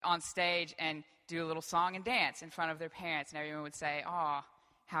on stage and do a little song and dance in front of their parents, and everyone would say, "Aw,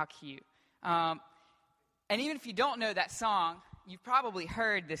 how cute." And even if you don't know that song, you've probably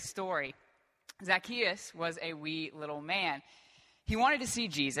heard this story. Zacchaeus was a wee little man. He wanted to see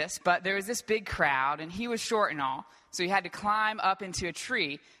Jesus, but there was this big crowd, and he was short and all, so he had to climb up into a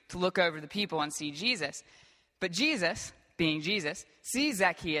tree to look over the people and see Jesus. But Jesus, being Jesus, sees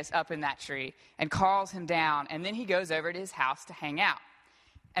Zacchaeus up in that tree and calls him down, and then he goes over to his house to hang out.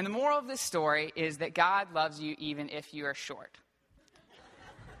 And the moral of this story is that God loves you even if you are short.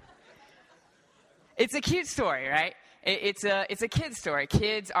 It's a cute story, right? It's a kid's story.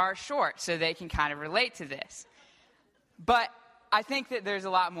 Kids are short, so they can kind of relate to this. But I think that there's a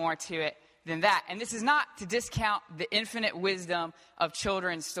lot more to it than that. And this is not to discount the infinite wisdom of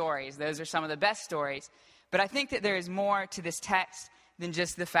children's stories. Those are some of the best stories. But I think that there is more to this text than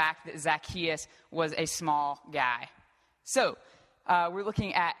just the fact that Zacchaeus was a small guy. So, we're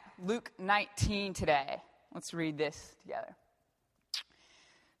looking at Luke 19 today. Let's read this together.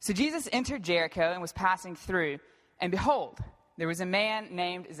 So Jesus entered Jericho and was passing through, and behold, there was a man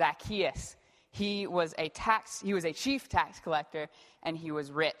named Zacchaeus. He was a chief tax collector, and he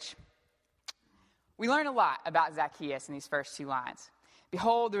was rich. We learn a lot about Zacchaeus in these first two lines.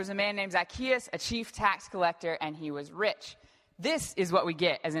 Behold, there was a man named Zacchaeus, a chief tax collector, and he was rich. This is what we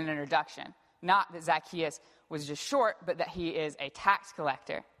get as an introduction. Not that Zacchaeus was just short, but that he is a tax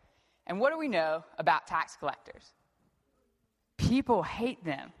collector. And what do we know about tax collectors? People hate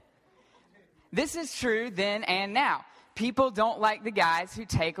them. This is true then and now. People don't like the guys who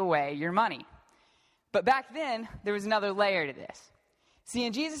take away your money. But back then, there was another layer to this. See,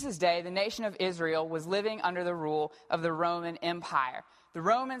 in Jesus' day, the nation of Israel was living under the rule of the Roman Empire. The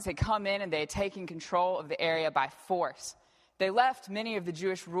Romans had come in and they had taken control of the area by force. They left many of the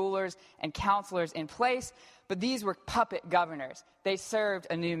Jewish rulers and counselors in place, but these were puppet governors. They served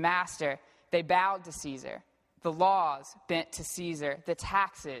a new master. They bowed to Caesar. The laws bent to Caesar. The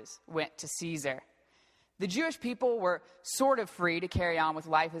taxes went to Caesar. The Jewish people were sort of free to carry on with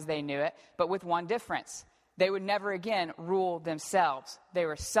life as they knew it, but with one difference. They would never again rule themselves. They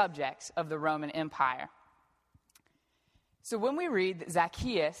were subjects of the Roman Empire. So when we read that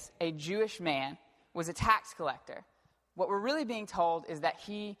Zacchaeus, a Jewish man, was a tax collector, what we're really being told is that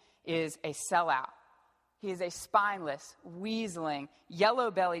he is a sellout. He is a spineless, weaseling,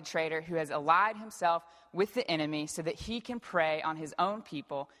 yellow-bellied traitor who has allied himself with the enemy so that he can prey on his own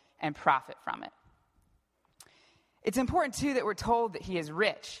people and profit from it. It's important, too, that we're told that he is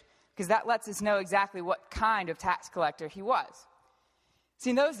rich, because that lets us know exactly what kind of tax collector he was. See,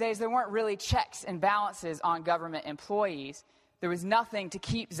 in those days, there weren't really checks and balances on government employees. There was nothing to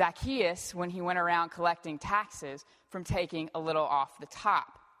keep Zacchaeus, when he went around collecting taxes, from taking a little off the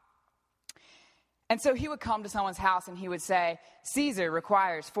top. And so he would come to someone's house and he would say, Caesar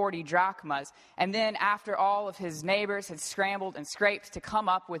requires 40 drachmas. And then after all of his neighbors had scrambled and scraped to come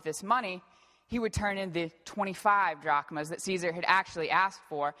up with this money, he would turn in the 25 drachmas that Caesar had actually asked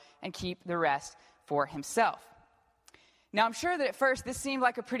for and keep the rest for himself. Now, I'm sure that at first this seemed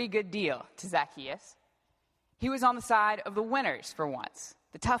like a pretty good deal to Zacchaeus. He was on the side of the winners for once,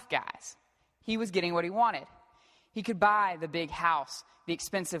 the tough guys. He was getting what he wanted. He could buy the big house, the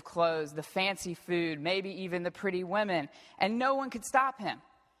expensive clothes, the fancy food, maybe even the pretty women, and no one could stop him.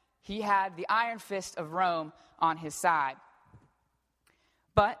 He had the iron fist of Rome on his side.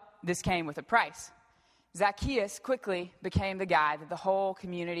 But this came with a price. Zacchaeus quickly became the guy that the whole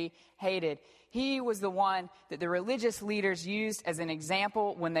community hated. He was the one that the religious leaders used as an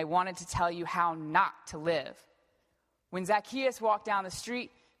example when they wanted to tell you how not to live. When Zacchaeus walked down the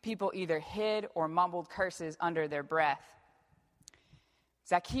street, people either hid or mumbled curses under their breath.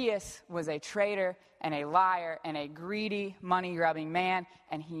 Zacchaeus was a traitor and a liar and a greedy, money-grubbing man,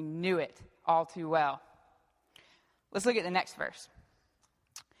 and he knew it all too well. Let's look at the next verse.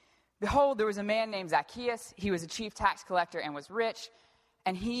 Behold, there was a man named Zacchaeus. He was a chief tax collector and was rich,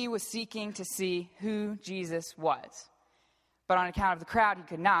 and he was seeking to see who Jesus was. But on account of the crowd, he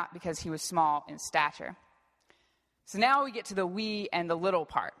could not, because he was small in stature. So now we get to the we and the little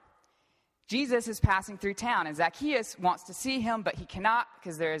part. Jesus is passing through town, and Zacchaeus wants to see him, but he cannot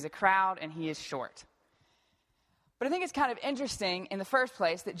because there is a crowd and he is short. But I think it's kind of interesting in the first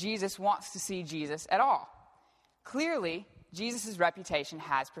place that Jesus wants to see Jesus at all. Clearly, Jesus' reputation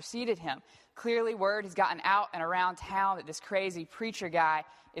has preceded him. Clearly, word has gotten out and around town that this crazy preacher guy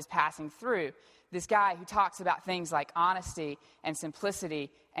is passing through. This guy who talks about things like honesty and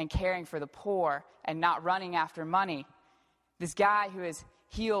simplicity and caring for the poor and not running after money. This guy who has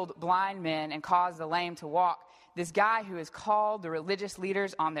healed blind men and caused the lame to walk. This guy who has called the religious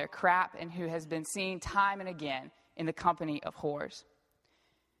leaders on their crap and who has been seen time and again in the company of whores.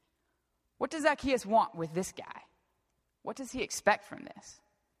 What does Zacchaeus want with this guy? What does he expect from this?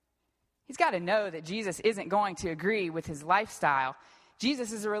 He's got to know that Jesus isn't going to agree with his lifestyle.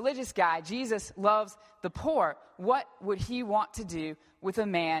 Jesus is a religious guy. Jesus loves the poor. What would he want to do with a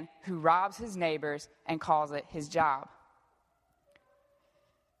man who robs his neighbors and calls it his job?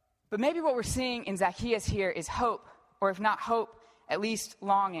 But maybe what we're seeing in Zacchaeus here is hope, or if not hope, at least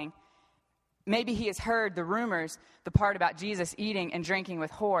longing. Maybe he has heard the rumors, the part about Jesus eating and drinking with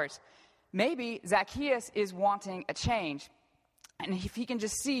whores. Maybe Zacchaeus is wanting a change. And if he can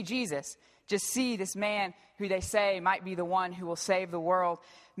just see Jesus, just see this man who they say might be the one who will save the world,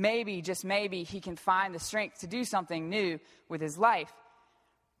 maybe, just maybe, he can find the strength to do something new with his life.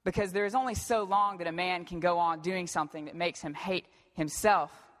 Because there is only so long that a man can go on doing something that makes him hate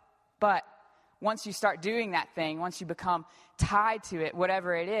himself. But once you start doing that thing, once you become tied to it,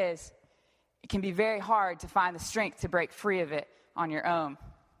 whatever it is, it can be very hard to find the strength to break free of it on your own.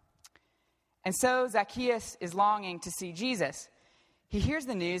 And so Zacchaeus is longing to see Jesus. He hears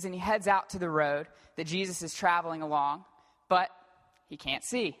the news and he heads out to the road that Jesus is traveling along, but he can't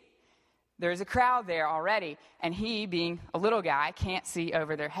see. There's a crowd there already, and he, being a little guy, can't see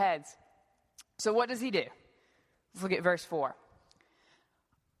over their heads. So what does he do? Let's look at verse 4.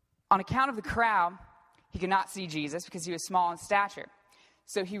 On account of the crowd, he could not see Jesus because he was small in stature.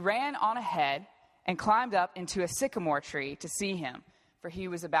 So he ran on ahead and climbed up into a sycamore tree to see him, for he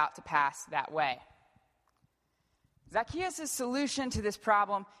was about to pass that way. Zacchaeus' solution to this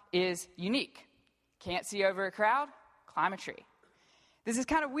problem is unique. Can't see over a crowd? Climb a tree. This is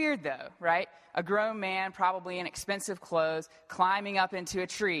kind of weird, though, right? A grown man, probably in expensive clothes, climbing up into a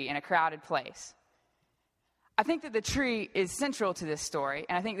tree in a crowded place. I think that the tree is central to this story,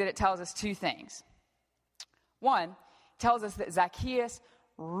 and I think that it tells us two things. One, it tells us that Zacchaeus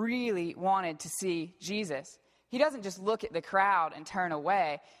really wanted to see Jesus. He doesn't just look at the crowd and turn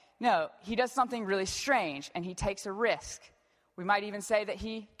away. No, he does something really strange, and he takes a risk. We might even say that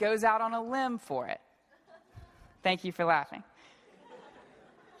he goes out on a limb for it. Thank you for laughing.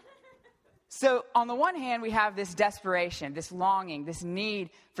 So on the one hand, we have this desperation, this longing, this need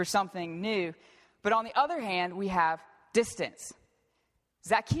for something new. But on the other hand, we have distance.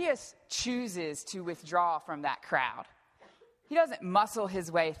 Zacchaeus chooses to withdraw from that crowd. He doesn't muscle his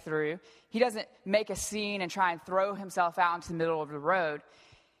way through. He doesn't make a scene and try and throw himself out into the middle of the road.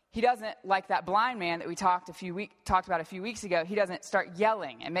 He doesn't, like that blind man that we talked about a few weeks ago, he doesn't start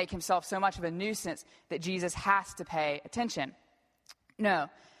yelling and make himself so much of a nuisance that Jesus has to pay attention. No,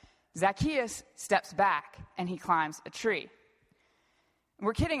 Zacchaeus steps back and he climbs a tree.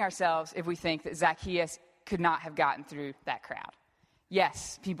 We're kidding ourselves if we think that Zacchaeus could not have gotten through that crowd.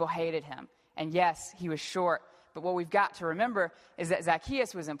 Yes, people hated him, and yes, he was short. But what we've got to remember is that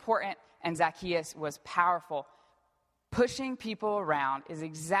Zacchaeus was important and Zacchaeus was powerful. Pushing people around is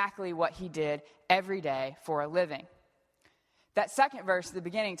exactly what he did every day for a living. That second verse at the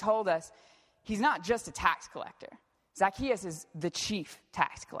beginning told us he's not just a tax collector. Zacchaeus is the chief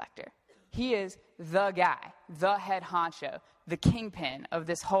tax collector. He is the guy, the head honcho, the kingpin of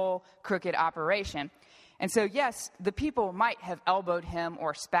this whole crooked operation. And so, yes, the people might have elbowed him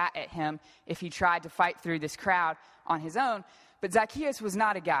or spat at him if he tried to fight through this crowd on his own, but Zacchaeus was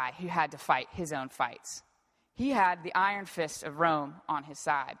not a guy who had to fight his own fights. He had the iron fist of Rome on his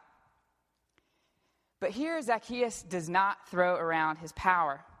side. But here, Zacchaeus does not throw around his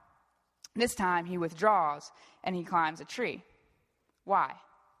power. This time, he withdraws and he climbs a tree. Why?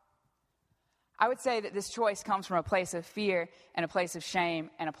 I would say that this choice comes from a place of fear and a place of shame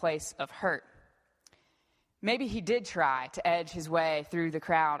and a place of hurt. Maybe he did try to edge his way through the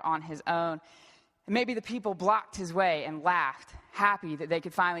crowd on his own. And maybe the people blocked his way and laughed, happy that they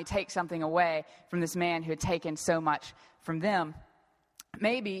could finally take something away from this man who had taken so much from them.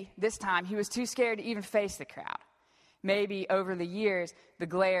 Maybe this time he was too scared to even face the crowd. Maybe over the years, the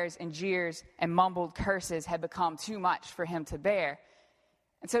glares and jeers and mumbled curses had become too much for him to bear.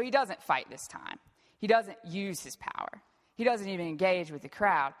 And so he doesn't fight this time. He doesn't use his power. He doesn't even engage with the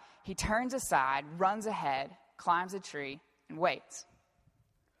crowd. He turns aside, runs ahead, climbs a tree, and waits.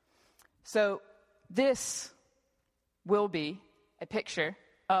 So this will be a picture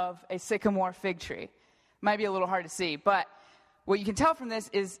of a sycamore fig tree. Might be a little hard to see, but what you can tell from this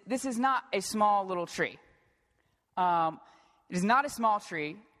is not a small little tree. It is not a small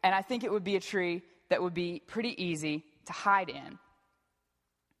tree, and I think it would be a tree that would be pretty easy to hide in.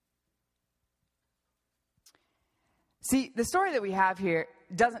 See, the story that we have here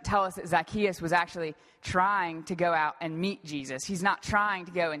doesn't tell us that Zacchaeus was actually trying to go out and meet Jesus. He's not trying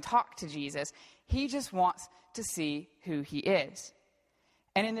to go and talk to Jesus. He just wants to see who he is.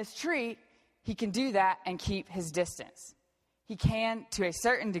 And in this tree, he can do that and keep his distance. He can, to a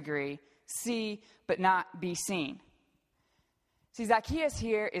certain degree, see but not be seen. See, Zacchaeus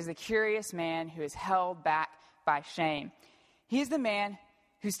here is the curious man who is held back by shame. He's the man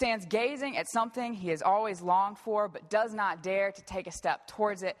who stands gazing at something he has always longed for but does not dare to take a step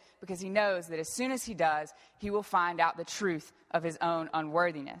towards it because he knows that as soon as he does, he will find out the truth of his own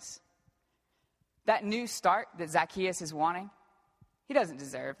unworthiness. That new start that Zacchaeus is wanting, he doesn't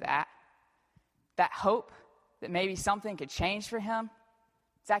deserve that. That hope that maybe something could change for him,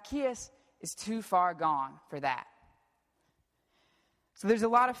 Zacchaeus is too far gone for that. So there's a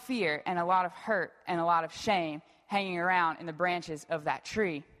lot of fear and a lot of hurt and a lot of shame hanging around in the branches of that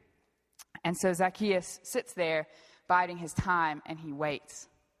tree. And so Zacchaeus sits there biding his time and he waits.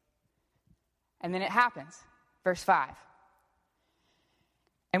 And then it happens. Verse 5.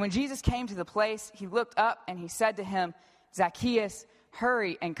 And when Jesus came to the place, he looked up and he said to him, Zacchaeus,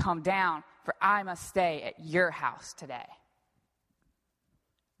 hurry and come down, for I must stay at your house today.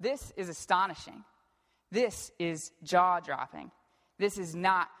 This is astonishing. This is jaw-dropping. This is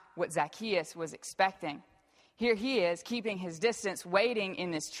not what Zacchaeus was expecting. Here he is, keeping his distance, waiting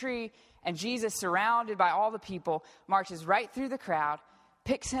in this tree, and Jesus, surrounded by all the people, marches right through the crowd,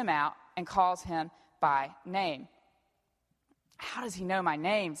 picks him out, and calls him by name. How does he know my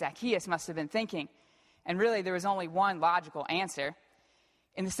name? Zacchaeus must have been thinking. And really, there was only one logical answer.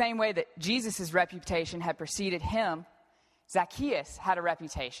 In the same way that Jesus' reputation had preceded him, Zacchaeus had a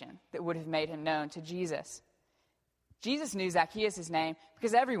reputation that would have made him known to Jesus. Jesus knew Zacchaeus' name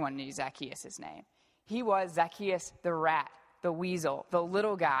because everyone knew Zacchaeus' name. He was Zacchaeus the rat, the weasel, the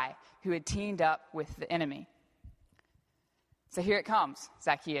little guy who had teamed up with the enemy. So here it comes,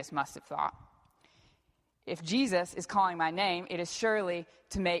 Zacchaeus must have thought. If Jesus is calling my name, it is surely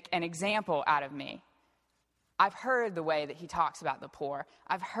to make an example out of me. I've heard the way that he talks about the poor.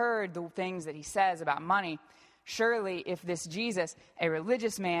 I've heard the things that he says about money. Surely if this Jesus, a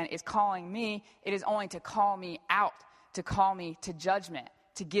religious man, is calling me, it is only to call me out, to call me to judgment,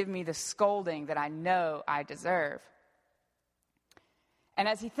 to give me the scolding that I know I deserve. And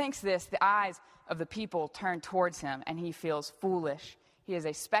as he thinks this, the eyes of the people turn towards him, and he feels foolish. He is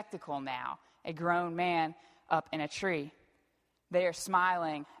a spectacle now, a grown man up in a tree. They are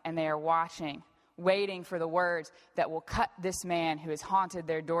smiling, and they are watching, waiting for the words that will cut this man who has haunted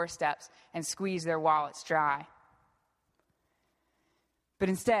their doorsteps and squeeze their wallets dry. But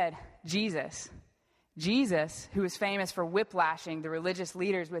instead, Jesus, who is famous for whiplashing the religious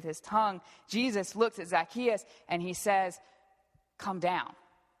leaders with his tongue, Jesus looks at Zacchaeus and he says, come down.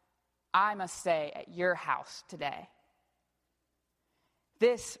 I must stay at your house today.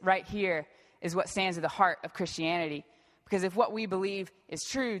 This right here is what stands at the heart of Christianity. Because if what we believe is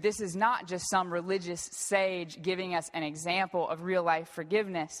true, this is not just some religious sage giving us an example of real life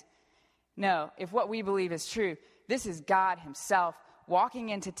forgiveness. No, if what we believe is true, this is God himself walking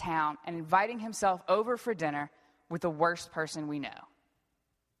into town and inviting himself over for dinner with the worst person we know.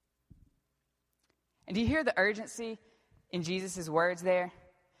 And do you hear the urgency in Jesus' words there?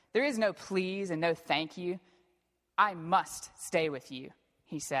 There is no please and no thank you. I must stay with you,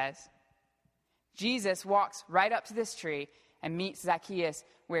 he says. Jesus walks right up to this tree and meets Zacchaeus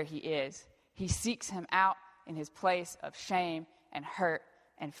where he is. He seeks him out in his place of shame and hurt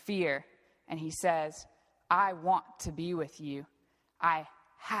and fear. And he says, I want to be with you. I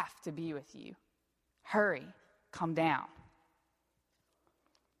have to be with you. Hurry, come down.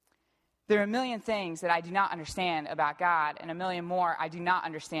 There are a million things that I do not understand about God, and a million more I do not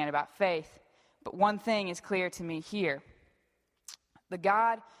understand about faith. But one thing is clear to me here. The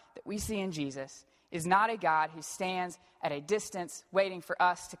God that we see in Jesus is not a God who stands at a distance waiting for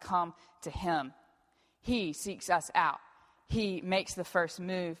us to come to him. He seeks us out. He makes the first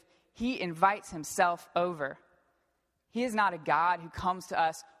move. He invites himself over. He is not a God who comes to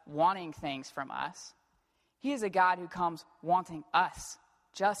us wanting things from us. He is a God who comes wanting us,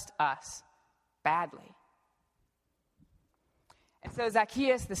 just us, badly. And so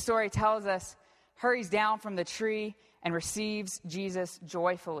Zacchaeus, the story tells us, hurries down from the tree and receives Jesus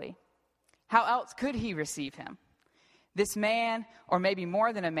joyfully. How else could he receive him? This man, or maybe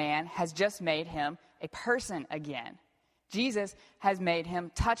more than a man, has just made him a person again. Jesus has made him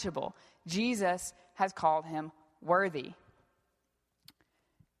touchable. Jesus has called him worthy.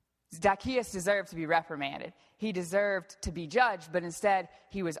 Zacchaeus deserved to be reprimanded. He deserved to be judged, but instead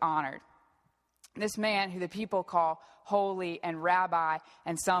he was honored. This man, who the people call holy and rabbi,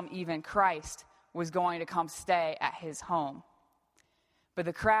 and some even Christ, was going to come stay at his home. But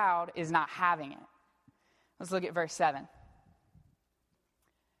the crowd is not having it. Let's look at verse 7.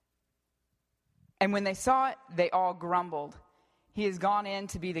 And when they saw it, they all grumbled. He has gone in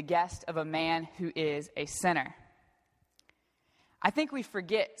to be the guest of a man who is a sinner. I think we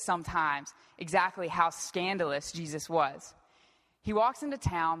forget sometimes exactly how scandalous Jesus was. He walks into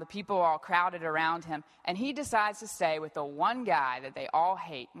town, the people are all crowded around him, and he decides to stay with the one guy that they all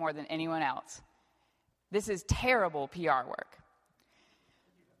hate more than anyone else. This is terrible PR work.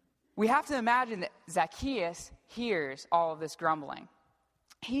 We have to imagine that Zacchaeus hears all of this grumbling.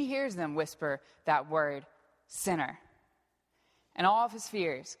 He hears them whisper that word, sinner. And all of his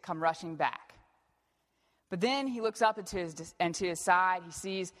fears come rushing back. But then he looks up into his side. He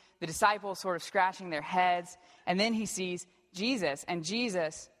sees the disciples sort of scratching their heads. And then he sees Jesus. And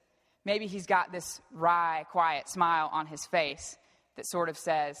Jesus, maybe he's got this wry, quiet smile on his face that sort of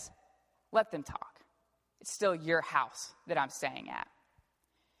says, let them talk. It's still your house that I'm staying at.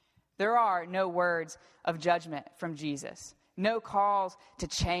 There are no words of judgment from Jesus. No calls to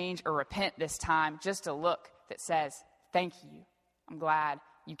change or repent this time. Just a look that says, thank you. I'm glad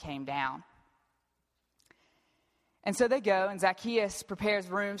you came down. And so they go, and Zacchaeus prepares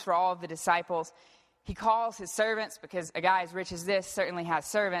rooms for all of the disciples. He calls his servants, because a guy as rich as this certainly has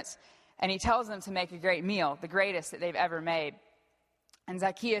servants, and he tells them to make a great meal, the greatest that they've ever made. And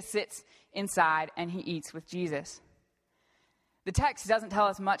Zacchaeus sits inside, and he eats with Jesus. The text doesn't tell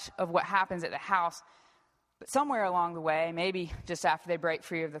us much of what happens at the house, but somewhere along the way, maybe just after they break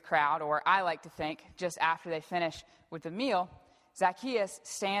free of the crowd, or I like to think just after they finish with the meal, Zacchaeus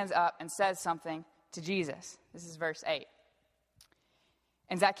stands up and says something to Jesus. This is verse 8.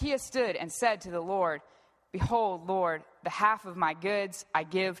 And Zacchaeus stood and said to the Lord, behold, Lord, the half of my goods I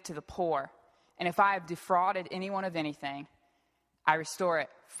give to the poor, and if I have defrauded anyone of anything, I restore it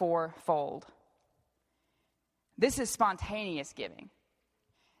fourfold. This is spontaneous giving.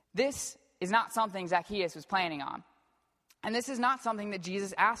 This is not something Zacchaeus was planning on. And this is not something that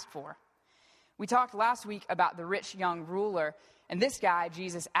Jesus asked for. We talked last week about the rich young ruler, and this guy,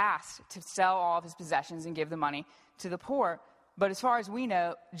 Jesus asked to sell all of his possessions and give the money to the poor. But as far as we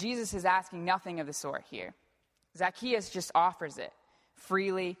know, Jesus is asking nothing of the sort here. Zacchaeus just offers it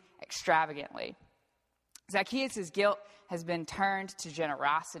freely, extravagantly. Zacchaeus' guilt has been turned to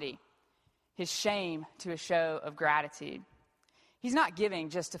generosity, his shame to a show of gratitude. He's not giving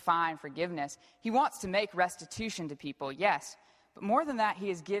just to find forgiveness. He wants to make restitution to people, yes. But more than that, he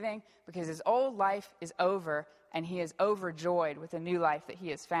is giving because his old life is over and he is overjoyed with the new life that he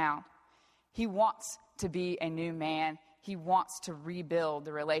has found. He wants to be a new man. He wants to rebuild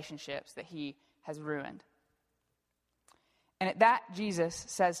the relationships that he has ruined. And at that, Jesus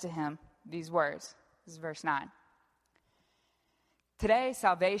says to him these words. This is verse 9. Today,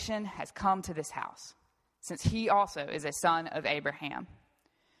 salvation has come to this house, since he also is a son of Abraham.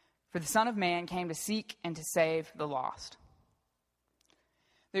 For the Son of Man came to seek and to save the lost.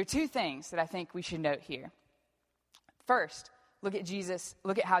 There are two things that I think we should note here. First, look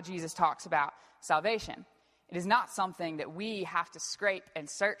at how Jesus talks about salvation. It is not something that we have to scrape and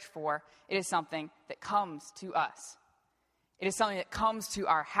search for. It is something that comes to us. It is something that comes to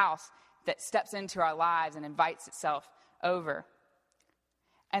our house, that steps into our lives and invites itself over.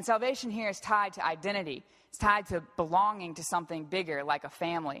 And salvation here is tied to identity. It's tied to belonging to something bigger, like a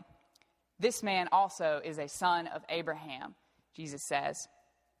family. This man also is a son of Abraham, Jesus says.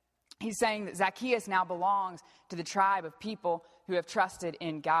 He's saying that Zacchaeus now belongs to the tribe of people who have trusted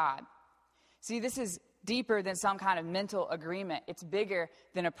in God. See, this is deeper than some kind of mental agreement. It's bigger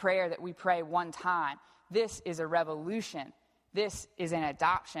than a prayer that we pray one time. This is a revolution. This is an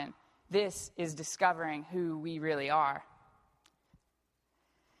adoption. This is discovering who we really are.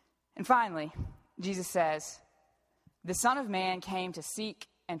 And finally, Jesus says, the Son of Man came to seek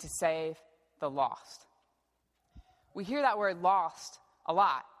and to save the lost. We hear that word lost a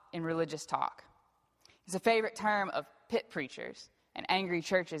lot in religious talk. It's a favorite term of pit preachers and angry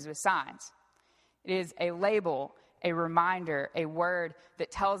churches with signs. It is a label, a reminder, a word that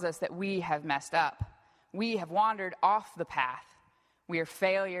tells us that we have messed up. We have wandered off the path. We are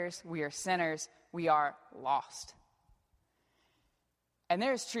failures. We are sinners. We are lost. And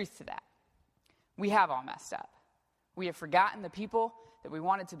there is truth to that. We have all messed up. We have forgotten the people that we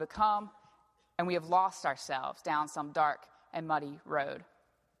wanted to become, and we have lost ourselves down some dark and muddy road.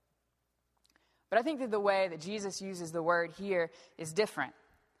 But I think that the way that Jesus uses the word here is different.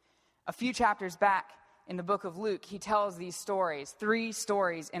 A few chapters back in the book of Luke, he tells these stories, 3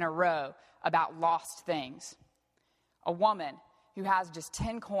 stories in a row about lost things. A woman who has just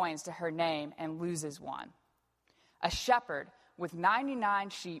 10 coins to her name and loses one. A shepherd with 99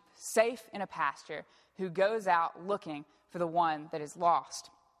 sheep safe in a pasture who goes out looking for the one that is lost.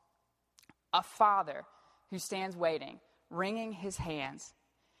 A father who stands waiting, wringing his hands,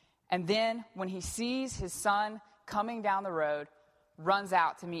 and then when he sees his son coming down the road, runs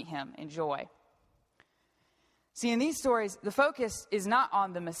out to meet him in joy. See, in these stories, the focus is not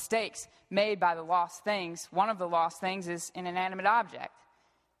on the mistakes made by the lost things. One of the lost things is an inanimate object.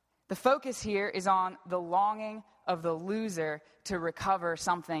 The focus here is on the longing of the loser to recover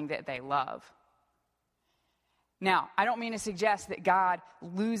something that they love. Now, I don't mean to suggest that God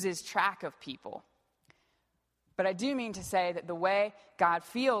loses track of people. But I do mean to say that the way God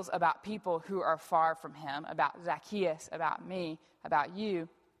feels about people who are far from him, about Zacchaeus, about me, about you,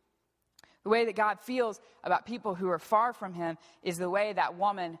 the way that God feels about people who are far from him is the way that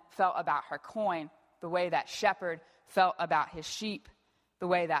woman felt about her coin, the way that shepherd felt about his sheep, the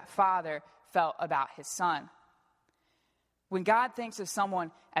way that father felt about his son. When God thinks of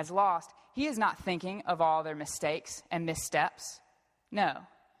someone as lost, he is not thinking of all their mistakes and missteps. No,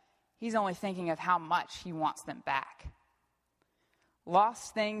 he's only thinking of how much he wants them back.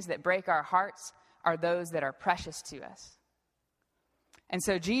 Lost things that break our hearts are those that are precious to us. And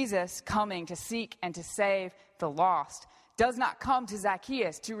so Jesus, coming to seek and to save the lost, does not come to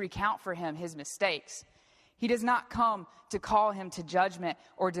Zacchaeus to recount for him his mistakes. He does not come to call him to judgment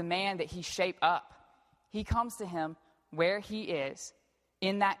or demand that he shape up. He comes to him where he is,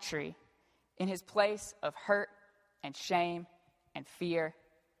 in that tree, in his place of hurt and shame and fear.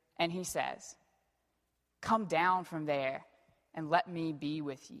 And he says, "Come down from there and let me be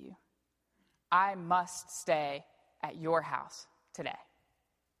with you. I must stay at your house today."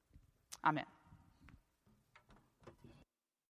 Amen.